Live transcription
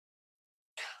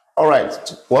All right,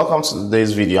 welcome to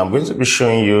today's video. I'm going to be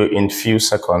showing you in few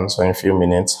seconds or in few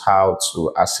minutes how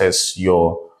to access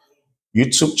your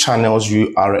YouTube channel's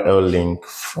URL link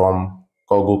from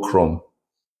Google Chrome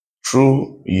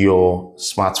through your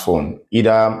smartphone,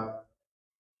 either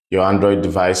your Android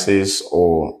devices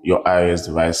or your iOS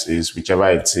devices,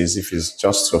 whichever it is, if it's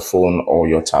just your phone or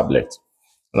your tablet.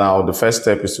 Now, the first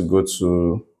step is to go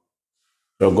to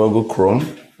your Google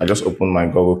Chrome. I just opened my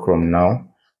Google Chrome now.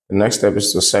 The next step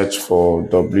is to search for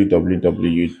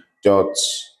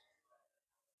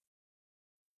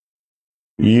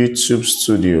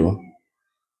www.youtube.studio.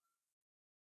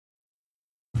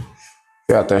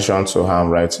 Pay attention to how I'm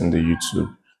writing the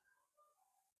YouTube.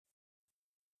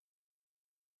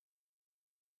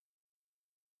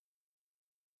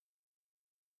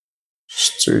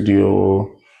 Studio.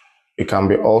 It can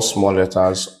be all small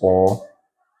letters or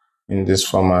in this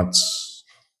format.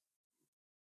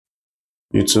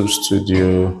 YouTube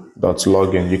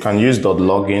Studio.login. You can use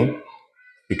 .login.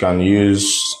 You can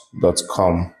use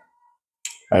 .com.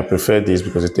 I prefer this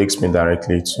because it takes me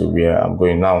directly to where I'm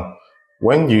going now.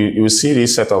 When you see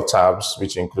this set of tabs,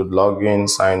 which include login,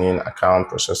 sign in, account,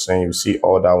 processing, you see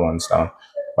all that ones down.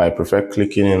 But I prefer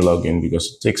clicking in login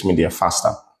because it takes me there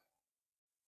faster.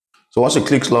 So once you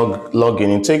click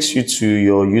login, it takes you to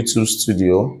your YouTube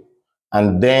Studio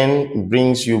and then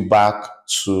brings you back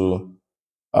to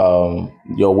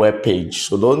your web page.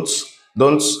 So don't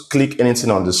click anything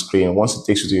on the screen once it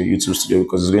takes you to your YouTube Studio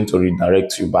because it's going to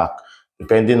redirect you back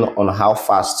depending on how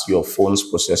fast your phone's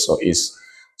processor is.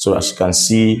 So as you can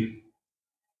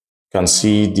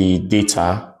see the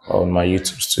data on my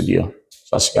YouTube Studio.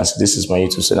 So as you can see, this is my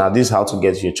YouTube Studio. Now this is how to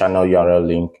get your channel URL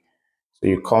link. So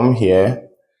you come here,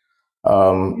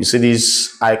 you see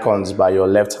these icons by your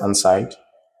left hand side.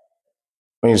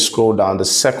 When you scroll down, the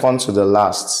second to the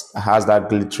last has that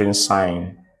glittering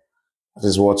sign. That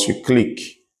is what you click.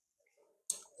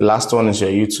 The last one is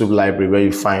your YouTube library where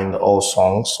you find all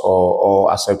songs or all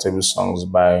acceptable songs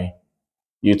by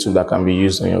YouTube that can be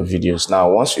used on your videos. Now,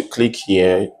 once you click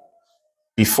here,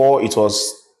 before it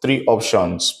was 3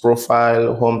 options,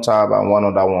 profile, home tab, and one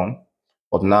other one.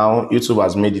 But now YouTube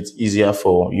has made it easier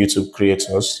for YouTube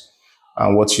creators.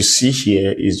 And what you see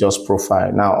here is just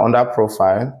profile. Now, under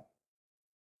profile,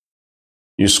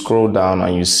 you scroll down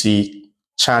and you see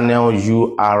channel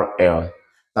URL.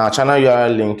 Now, channel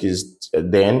URL link is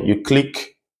then you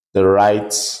click the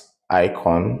right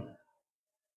icon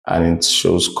and it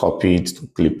shows copied to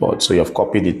clipboard. So you have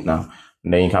copied it now.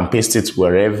 And then you can paste it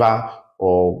wherever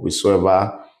or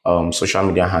whichever social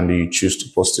media handle you choose to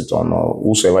post it on, or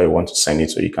whosoever you want to send it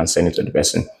to, you can send it to the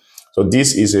person. So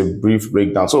this is a brief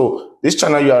breakdown. So this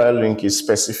channel URL link is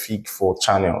specific for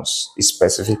channels. It's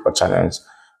specific for channels.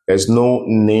 There's no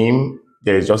name.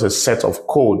 There is just a set of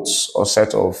codes or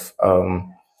set of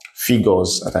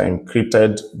figures that are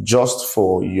encrypted just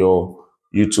for your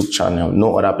YouTube channel.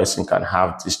 No other person can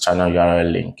have this channel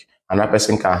URL link. Another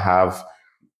person can have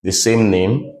the same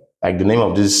name, like the name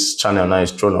of this channel now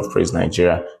is Throne of Praise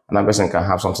Nigeria. Another person can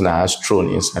have something that has Throne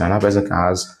inside. Another person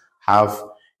can have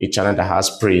a channel that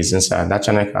has Praise inside. That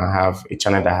channel can have a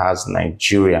channel that has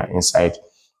Nigeria inside.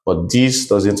 But this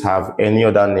doesn't have any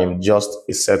other name, just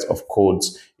a set of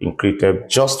codes encrypted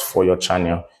just for your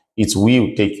channel. It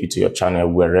will take you to your channel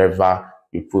wherever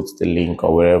you put the link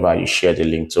or wherever you share the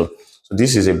link to. So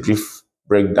this is a brief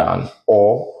breakdown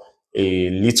or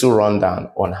a little rundown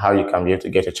on how you can be able to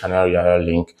get a channel URL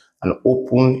link and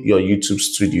open your YouTube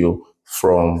Studio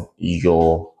from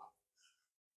your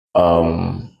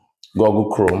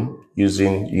Google Chrome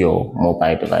using your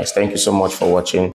mobile device. Thank you so much for watching.